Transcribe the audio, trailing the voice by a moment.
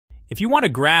If you want to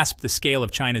grasp the scale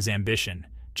of China's ambition,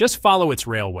 just follow its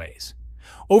railways.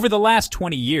 Over the last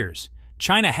 20 years,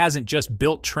 China hasn't just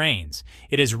built trains,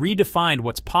 it has redefined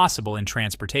what's possible in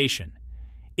transportation.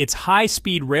 Its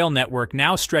high-speed rail network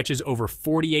now stretches over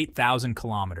 48,000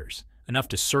 kilometers, enough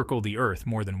to circle the Earth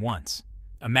more than once.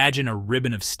 Imagine a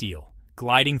ribbon of steel,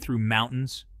 gliding through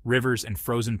mountains, rivers, and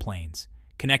frozen plains,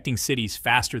 connecting cities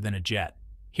faster than a jet.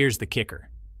 Here's the kicker.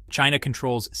 China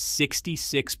controls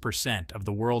 66% of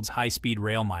the world's high-speed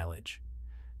rail mileage.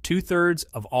 Two-thirds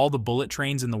of all the bullet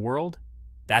trains in the world?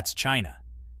 That's China.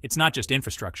 It's not just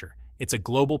infrastructure, it's a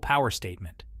global power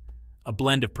statement. A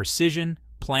blend of precision,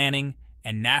 planning,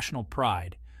 and national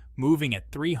pride, moving at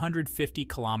 350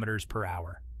 kilometers per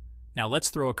hour. Now let's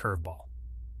throw a curveball.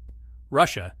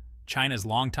 Russia, China's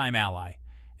longtime ally,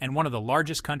 and one of the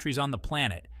largest countries on the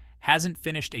planet, hasn't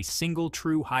finished a single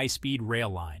true high-speed rail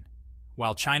line.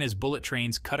 While China's bullet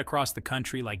trains cut across the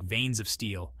country like veins of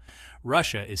steel,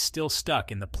 Russia is still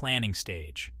stuck in the planning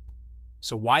stage.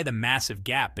 So why the massive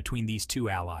gap between these two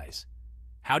allies?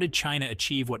 How did China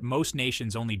achieve what most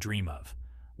nations only dream of,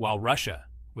 while Russia,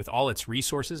 with all its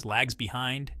resources, lags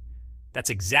behind? That's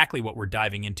exactly what we're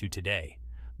diving into today.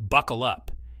 Buckle up.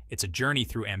 It's a journey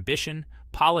through ambition,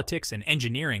 politics, and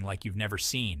engineering like you've never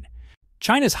seen.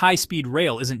 China's high-speed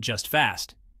rail isn't just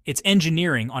fast. It's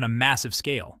engineering on a massive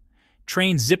scale.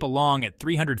 Trains zip along at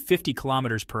 350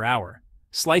 kilometers per hour,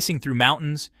 slicing through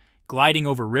mountains, gliding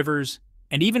over rivers,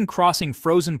 and even crossing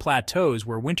frozen plateaus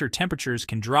where winter temperatures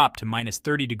can drop to minus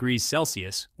 30 degrees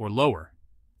Celsius or lower.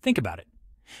 Think about it.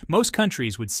 Most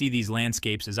countries would see these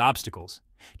landscapes as obstacles.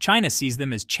 China sees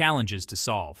them as challenges to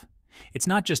solve. It's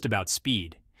not just about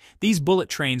speed. These bullet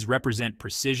trains represent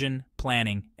precision,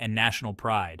 planning, and national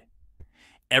pride.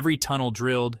 Every tunnel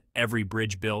drilled, every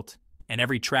bridge built, and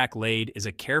every track laid is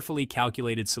a carefully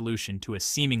calculated solution to a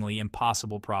seemingly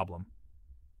impossible problem.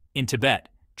 In Tibet,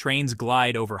 trains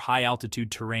glide over high-altitude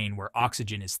terrain where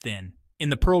oxygen is thin. In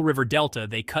the Pearl River Delta,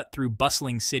 they cut through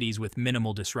bustling cities with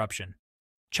minimal disruption.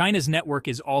 China's network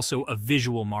is also a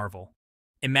visual marvel.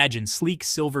 Imagine sleek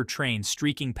silver trains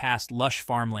streaking past lush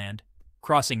farmland,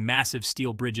 crossing massive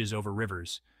steel bridges over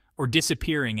rivers, or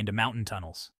disappearing into mountain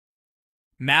tunnels.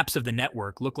 Maps of the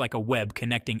network look like a web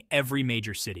connecting every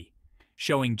major city,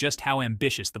 showing just how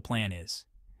ambitious the plan is.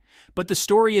 But the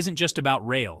story isn't just about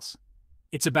rails.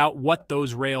 It's about what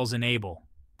those rails enable.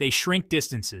 They shrink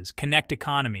distances, connect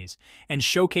economies, and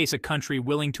showcase a country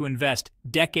willing to invest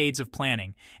decades of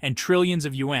planning and trillions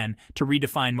of yuan to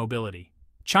redefine mobility.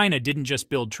 China didn't just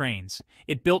build trains,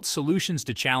 it built solutions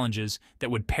to challenges that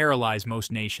would paralyze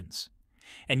most nations.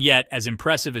 And yet, as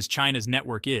impressive as China's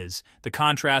network is, the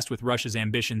contrast with Russia's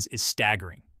ambitions is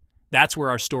staggering. That's where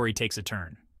our story takes a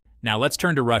turn. Now let's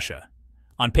turn to Russia.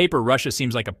 On paper, Russia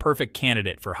seems like a perfect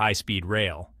candidate for high-speed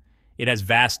rail. It has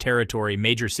vast territory,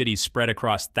 major cities spread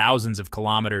across thousands of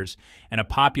kilometers, and a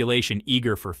population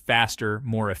eager for faster,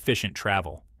 more efficient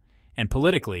travel. And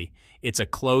politically, it's a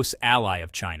close ally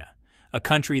of China, a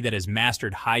country that has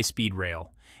mastered high-speed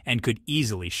rail and could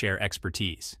easily share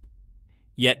expertise.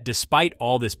 Yet, despite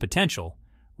all this potential,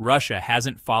 Russia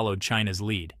hasn't followed China's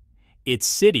lead. Its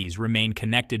cities remain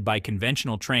connected by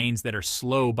conventional trains that are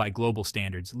slow by global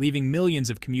standards, leaving millions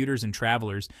of commuters and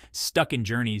travelers stuck in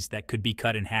journeys that could be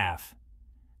cut in half.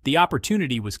 The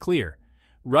opportunity was clear.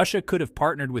 Russia could have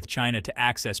partnered with China to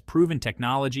access proven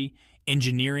technology,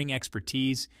 engineering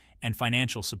expertise, and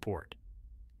financial support.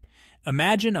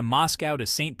 Imagine a Moscow to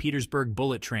St. Petersburg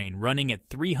bullet train running at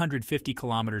 350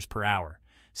 kilometers per hour,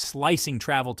 slicing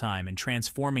travel time and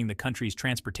transforming the country's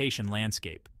transportation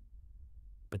landscape.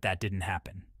 But that didn't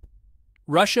happen.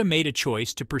 Russia made a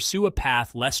choice to pursue a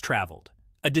path less traveled,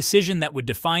 a decision that would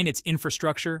define its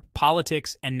infrastructure,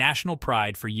 politics, and national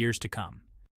pride for years to come.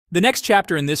 The next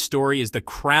chapter in this story is the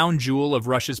crown jewel of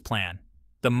Russia's plan,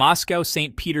 the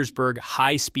Moscow-St. Petersburg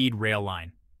high-speed rail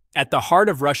line. At the heart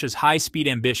of Russia's high-speed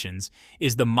ambitions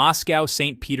is the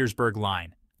Moscow-St. Petersburg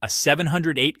line, a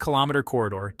 708-kilometer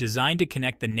corridor designed to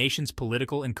connect the nation's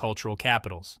political and cultural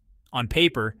capitals. On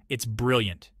paper, it's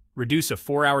brilliant. Reduce a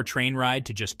 4-hour train ride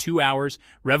to just 2 hours,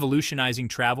 revolutionizing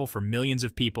travel for millions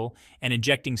of people and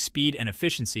injecting speed and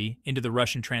efficiency into the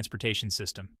Russian transportation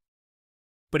system.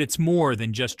 But it's more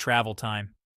than just travel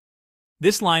time.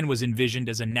 This line was envisioned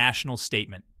as a national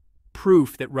statement,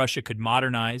 proof that Russia could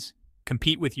modernize,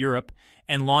 compete with Europe,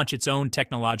 and launch its own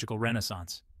technological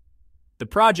renaissance. The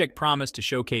project promised to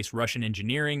showcase Russian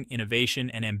engineering, innovation,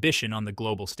 and ambition on the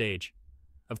global stage.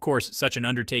 Of course, such an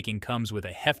undertaking comes with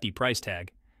a hefty price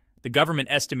tag. The government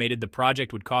estimated the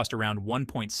project would cost around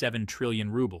 1.7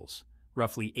 trillion rubles,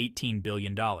 roughly $18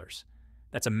 billion.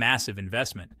 That's a massive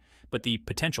investment, but the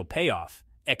potential payoff,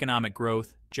 economic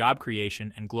growth, job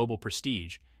creation, and global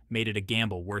prestige made it a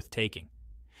gamble worth taking.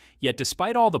 Yet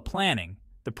despite all the planning,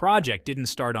 the project didn't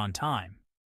start on time.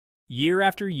 Year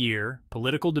after year,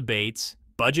 political debates,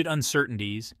 budget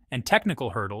uncertainties, and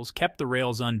technical hurdles kept the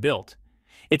rails unbuilt.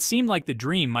 It seemed like the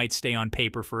dream might stay on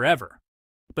paper forever.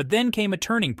 But then came a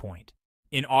turning point.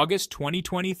 In August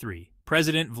 2023,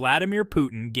 President Vladimir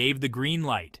Putin gave the green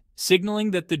light,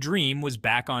 signaling that the dream was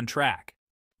back on track.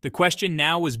 The question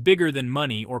now was bigger than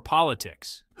money or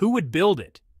politics. Who would build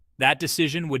it? That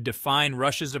decision would define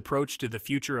Russia's approach to the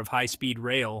future of high-speed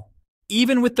rail.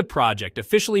 Even with the project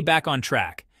officially back on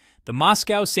track, the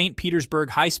Moscow-St.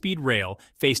 Petersburg high-speed rail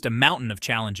faced a mountain of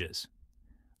challenges.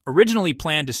 Originally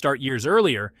planned to start years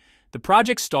earlier, the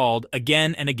project stalled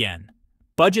again and again.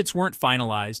 Budgets weren't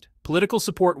finalized, political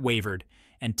support wavered,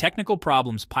 and technical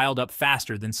problems piled up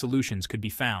faster than solutions could be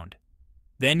found.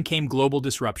 Then came global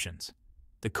disruptions.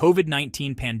 The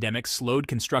COVID-19 pandemic slowed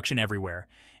construction everywhere,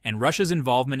 and Russia's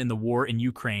involvement in the war in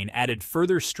Ukraine added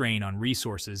further strain on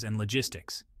resources and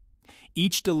logistics.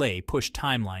 Each delay pushed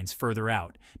timelines further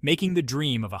out, making the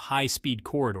dream of a high-speed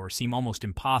corridor seem almost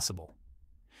impossible.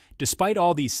 Despite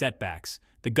all these setbacks,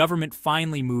 the government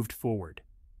finally moved forward.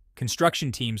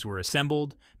 Construction teams were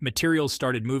assembled, materials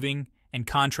started moving, and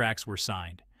contracts were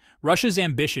signed. Russia's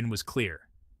ambition was clear,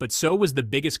 but so was the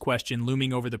biggest question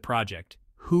looming over the project: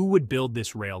 who would build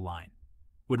this rail line?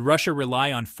 Would Russia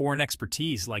rely on foreign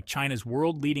expertise like China's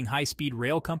world-leading high-speed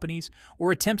rail companies,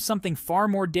 or attempt something far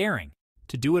more daring,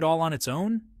 to do it all on its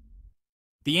own?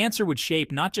 The answer would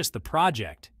shape not just the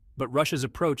project, but Russia's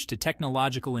approach to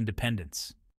technological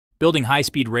independence. Building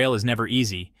high-speed rail is never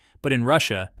easy, but in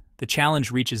Russia, the challenge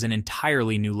reaches an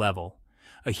entirely new level.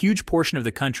 A huge portion of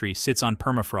the country sits on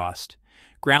permafrost,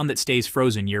 ground that stays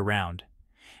frozen year-round.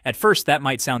 At first that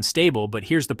might sound stable, but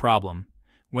here's the problem.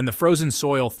 When the frozen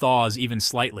soil thaws even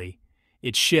slightly,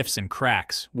 it shifts and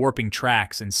cracks, warping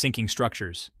tracks and sinking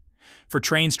structures. For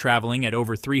trains traveling at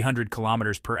over 300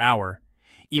 kilometers per hour,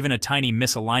 even a tiny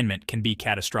misalignment can be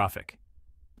catastrophic.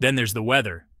 Then there's the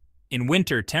weather. In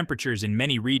winter, temperatures in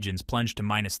many regions plunge to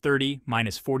 -30,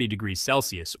 -40 degrees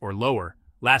Celsius or lower,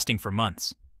 lasting for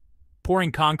months.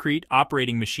 Pouring concrete,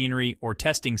 operating machinery, or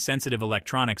testing sensitive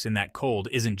electronics in that cold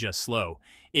isn't just slow.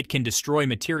 It can destroy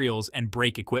materials and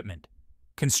break equipment.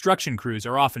 Construction crews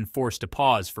are often forced to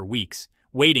pause for weeks,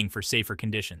 waiting for safer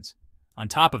conditions. On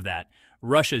top of that,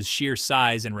 Russia's sheer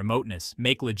size and remoteness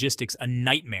make logistics a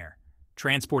nightmare.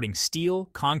 Transporting steel,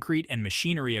 concrete, and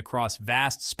machinery across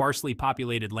vast, sparsely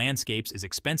populated landscapes is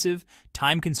expensive,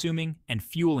 time-consuming, and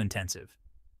fuel-intensive.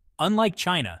 Unlike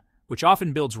China, which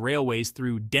often builds railways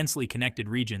through densely connected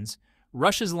regions,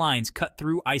 Russia's lines cut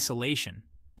through isolation.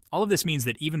 All of this means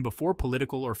that even before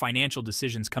political or financial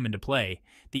decisions come into play,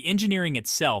 the engineering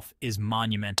itself is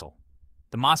monumental.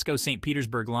 The Moscow-St.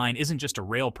 Petersburg line isn't just a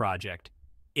rail project.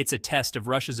 It's a test of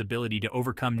Russia's ability to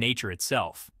overcome nature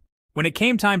itself. When it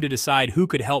came time to decide who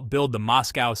could help build the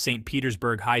Moscow-St.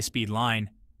 Petersburg high-speed line,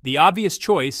 the obvious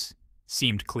choice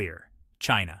seemed clear: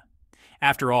 China.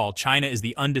 After all, China is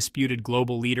the undisputed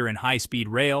global leader in high-speed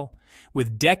rail,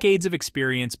 with decades of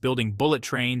experience building bullet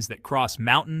trains that cross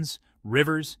mountains,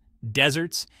 rivers,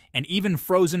 deserts, and even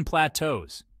frozen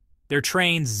plateaus. Their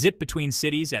trains zip between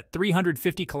cities at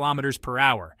 350 kilometers per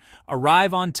hour,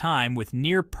 arrive on time with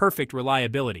near-perfect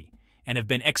reliability, and have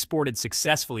been exported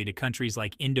successfully to countries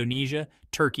like Indonesia,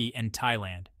 Turkey, and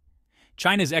Thailand.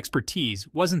 China's expertise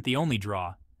wasn't the only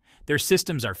draw. Their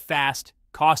systems are fast,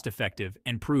 cost-effective,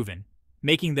 and proven,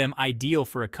 making them ideal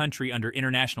for a country under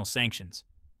international sanctions,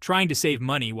 trying to save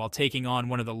money while taking on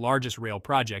one of the largest rail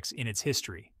projects in its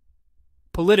history.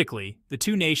 Politically, the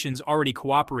two nations already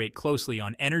cooperate closely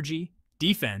on energy,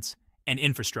 defense, and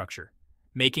infrastructure,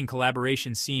 making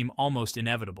collaboration seem almost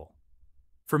inevitable.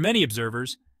 For many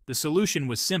observers, the solution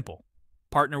was simple: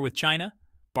 partner with China,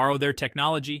 borrow their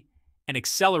technology, and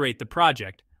accelerate the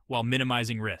project while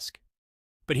minimizing risk.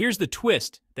 But here's the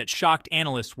twist that shocked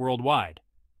analysts worldwide: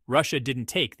 Russia didn't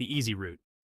take the easy route.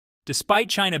 Despite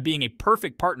China being a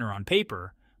perfect partner on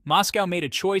paper, Moscow made a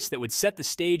choice that would set the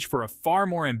stage for a far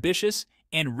more ambitious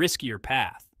and riskier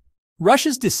path.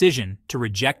 Russia's decision to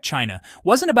reject China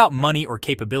wasn't about money or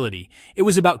capability, it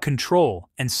was about control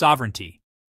and sovereignty.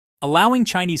 Allowing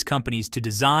Chinese companies to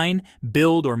design,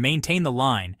 build, or maintain the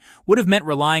line would have meant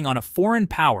relying on a foreign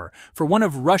power for one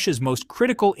of Russia's most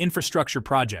critical infrastructure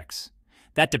projects.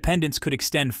 That dependence could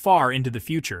extend far into the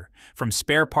future, from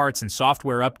spare parts and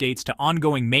software updates to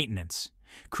ongoing maintenance,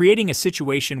 creating a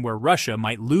situation where Russia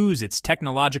might lose its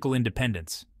technological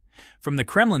independence. From the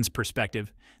Kremlin's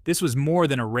perspective, this was more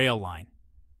than a rail line.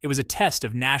 It was a test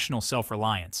of national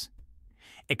self-reliance.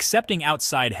 Accepting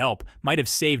outside help might have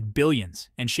saved billions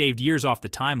and shaved years off the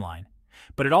timeline,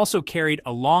 but it also carried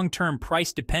a long-term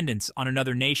price dependence on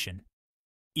another nation,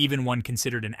 even one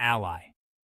considered an ally.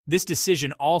 This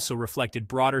decision also reflected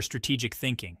broader strategic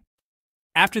thinking.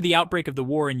 After the outbreak of the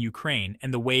war in Ukraine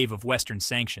and the wave of Western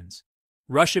sanctions,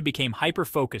 Russia became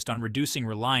hyper-focused on reducing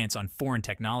reliance on foreign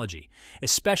technology,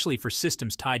 especially for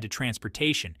systems tied to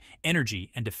transportation,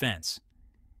 energy, and defense.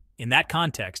 In that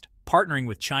context, partnering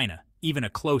with China, even a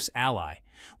close ally,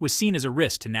 was seen as a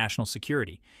risk to national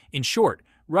security. In short,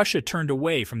 Russia turned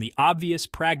away from the obvious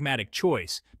pragmatic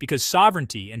choice because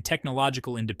sovereignty and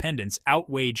technological independence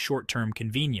outweighed short-term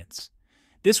convenience.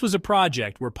 This was a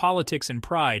project where politics and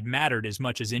pride mattered as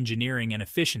much as engineering and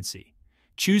efficiency.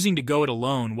 Choosing to go it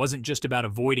alone wasn't just about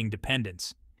avoiding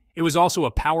dependence. It was also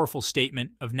a powerful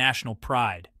statement of national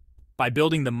pride. By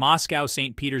building the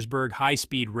Moscow-St. Petersburg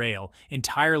high-speed rail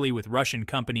entirely with Russian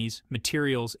companies,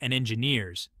 materials, and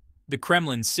engineers, the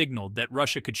Kremlin signaled that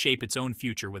Russia could shape its own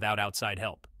future without outside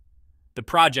help. The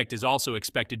project is also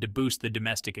expected to boost the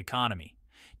domestic economy.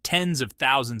 Tens of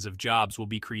thousands of jobs will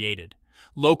be created.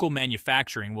 Local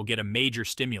manufacturing will get a major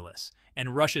stimulus,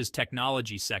 and Russia's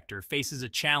technology sector faces a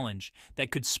challenge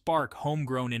that could spark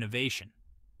homegrown innovation.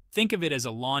 Think of it as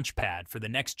a launch pad for the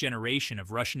next generation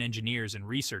of Russian engineers and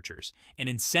researchers, an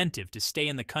incentive to stay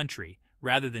in the country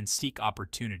rather than seek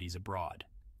opportunities abroad.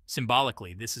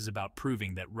 Symbolically, this is about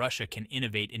proving that Russia can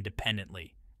innovate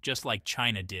independently, just like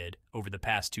China did over the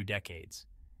past 2 decades.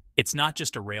 It's not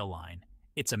just a rail line,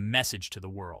 it's a message to the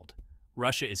world.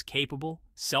 Russia is capable,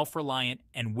 self-reliant,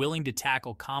 and willing to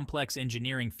tackle complex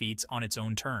engineering feats on its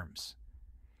own terms.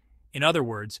 In other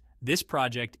words, this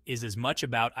project is as much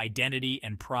about identity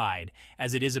and pride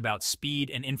as it is about speed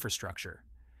and infrastructure.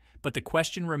 But the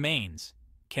question remains,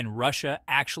 can Russia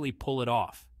actually pull it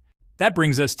off? That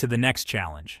brings us to the next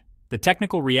challenge, the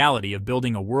technical reality of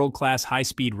building a world-class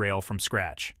high-speed rail from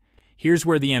scratch. Here's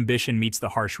where the ambition meets the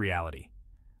harsh reality.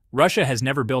 Russia has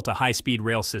never built a high-speed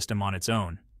rail system on its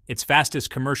own. Its fastest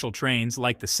commercial trains,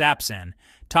 like the Sapsen,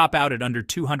 top out at under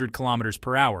 200 kilometers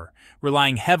per hour,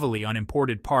 relying heavily on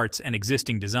imported parts and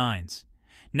existing designs.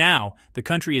 Now, the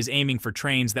country is aiming for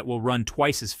trains that will run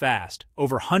twice as fast,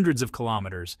 over hundreds of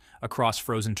kilometers, across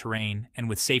frozen terrain and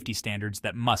with safety standards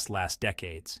that must last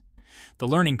decades. The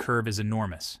learning curve is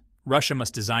enormous. Russia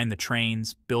must design the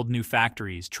trains, build new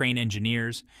factories, train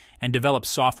engineers, and develop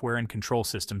software and control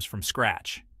systems from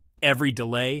scratch. Every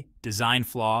delay, design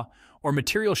flaw, or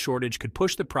material shortage could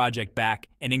push the project back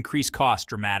and increase costs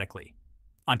dramatically.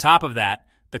 On top of that,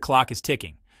 the clock is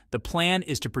ticking. The plan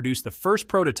is to produce the first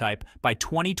prototype by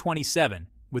 2027,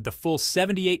 with the full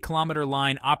 78-kilometer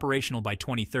line operational by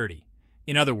 2030.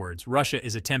 In other words, Russia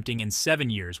is attempting in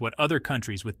 7 years what other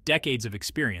countries with decades of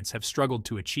experience have struggled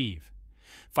to achieve.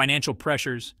 Financial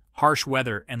pressures, harsh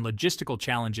weather, and logistical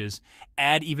challenges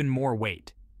add even more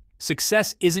weight.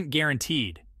 Success isn't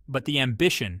guaranteed, but the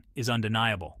ambition is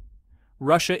undeniable.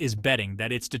 Russia is betting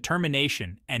that its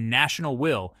determination and national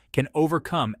will can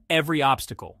overcome every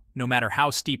obstacle, no matter how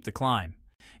steep the climb.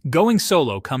 Going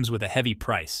solo comes with a heavy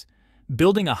price.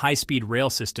 Building a high-speed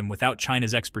rail system without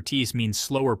China's expertise means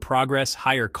slower progress,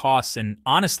 higher costs, and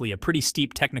honestly, a pretty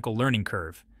steep technical learning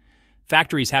curve.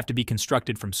 Factories have to be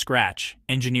constructed from scratch,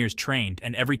 engineers trained,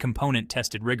 and every component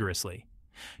tested rigorously.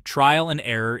 Trial and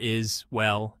error is,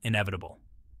 well, inevitable.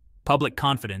 Public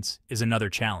confidence is another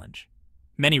challenge.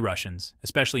 Many Russians,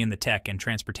 especially in the tech and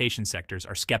transportation sectors,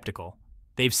 are skeptical.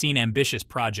 They've seen ambitious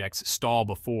projects stall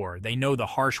before, they know the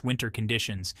harsh winter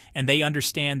conditions, and they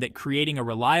understand that creating a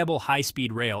reliable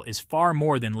high-speed rail is far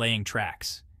more than laying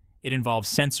tracks. It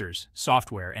involves sensors,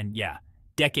 software, and,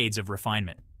 decades of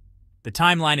refinement. The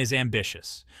timeline is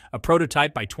ambitious, a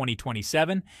prototype by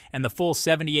 2027 and the full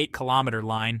 78-kilometer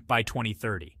line by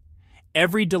 2030.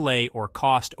 Every delay or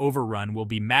cost overrun will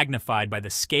be magnified by the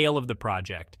scale of the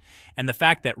project and the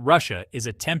fact that Russia is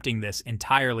attempting this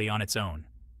entirely on its own.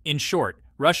 In short,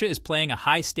 Russia is playing a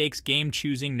high-stakes game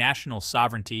choosing national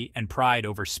sovereignty and pride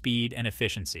over speed and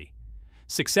efficiency.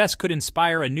 Success could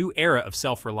inspire a new era of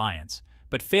self-reliance,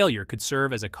 but failure could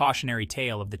serve as a cautionary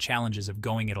tale of the challenges of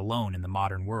going it alone in the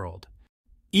modern world.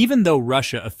 Even though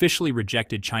Russia officially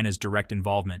rejected China's direct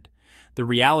involvement, the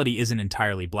reality isn't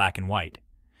entirely black and white.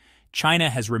 China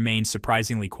has remained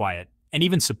surprisingly quiet and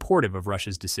even supportive of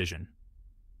Russia's decision.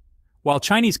 While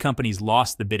Chinese companies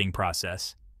lost the bidding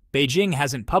process, Beijing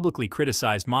hasn't publicly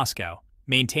criticized Moscow,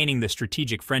 maintaining the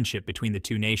strategic friendship between the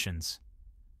two nations.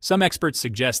 Some experts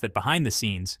suggest that behind the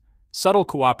scenes, subtle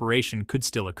cooperation could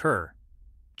still occur.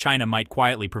 China might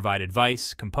quietly provide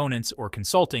advice, components, or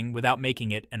consulting without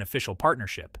making it an official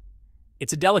partnership.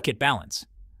 It's a delicate balance.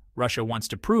 Russia wants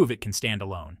to prove it can stand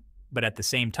alone, but at the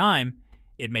same time,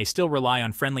 it may still rely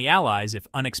on friendly allies if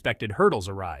unexpected hurdles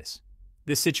arise.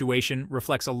 This situation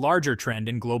reflects a larger trend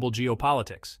in global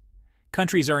geopolitics.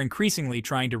 Countries are increasingly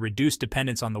trying to reduce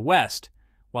dependence on the West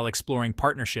while exploring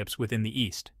partnerships within the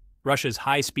East. Russia's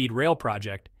high-speed rail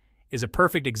project is a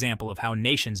perfect example of how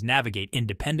nations navigate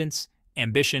independence,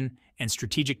 ambition, and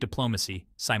strategic diplomacy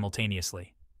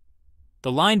simultaneously.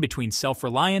 The line between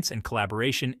self-reliance and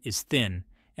collaboration is thin,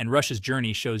 and Russia's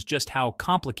journey shows just how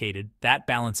complicated that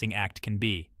balancing act can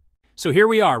be. So here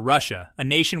we are, Russia, a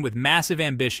nation with massive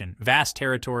ambition, vast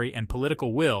territory, and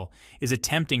political will, is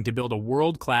attempting to build a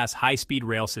world-class high-speed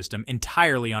rail system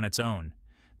entirely on its own.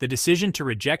 The decision to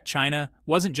reject China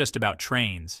wasn't just about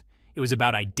trains. It was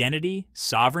about identity,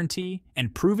 sovereignty,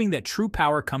 and proving that true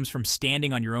power comes from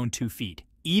standing on your own 2 feet,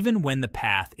 even when the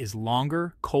path is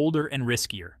longer, colder, and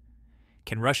riskier.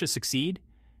 Can Russia succeed?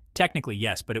 Technically,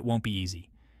 yes, but it won't be easy.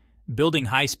 Building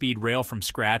high-speed rail from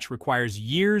scratch requires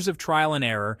years of trial and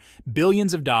error,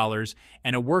 billions of dollars,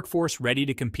 and a workforce ready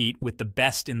to compete with the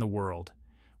best in the world.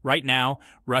 Right now,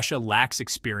 Russia lacks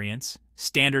experience,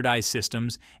 standardized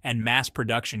systems, and mass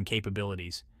production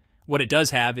capabilities. What it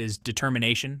does have is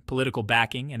determination, political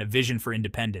backing, and a vision for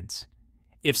independence.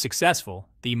 If successful,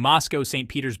 the Moscow-St.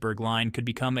 Petersburg line could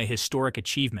become a historic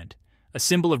achievement, a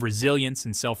symbol of resilience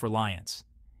and self-reliance.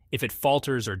 If it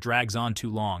falters or drags on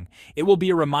too long, it will be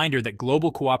a reminder that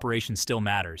global cooperation still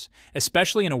matters,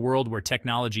 especially in a world where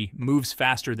technology moves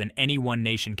faster than any one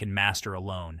nation can master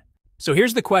alone. So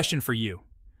here's the question for you.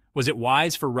 Was it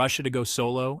wise for Russia to go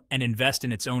solo and invest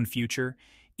in its own future,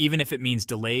 even if it means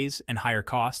delays and higher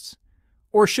costs?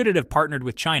 Or should it have partnered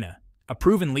with China, a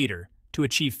proven leader, to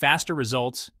achieve faster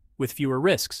results with fewer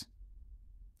risks?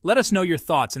 Let us know your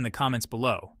thoughts in the comments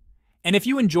below. And if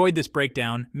you enjoyed this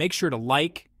breakdown, make sure to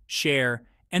like, share,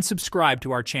 and subscribe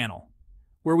to our channel,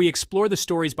 where we explore the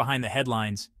stories behind the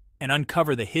headlines and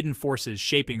uncover the hidden forces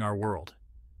shaping our world.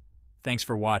 Thanks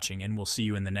for watching, and we'll see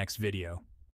you in the next video.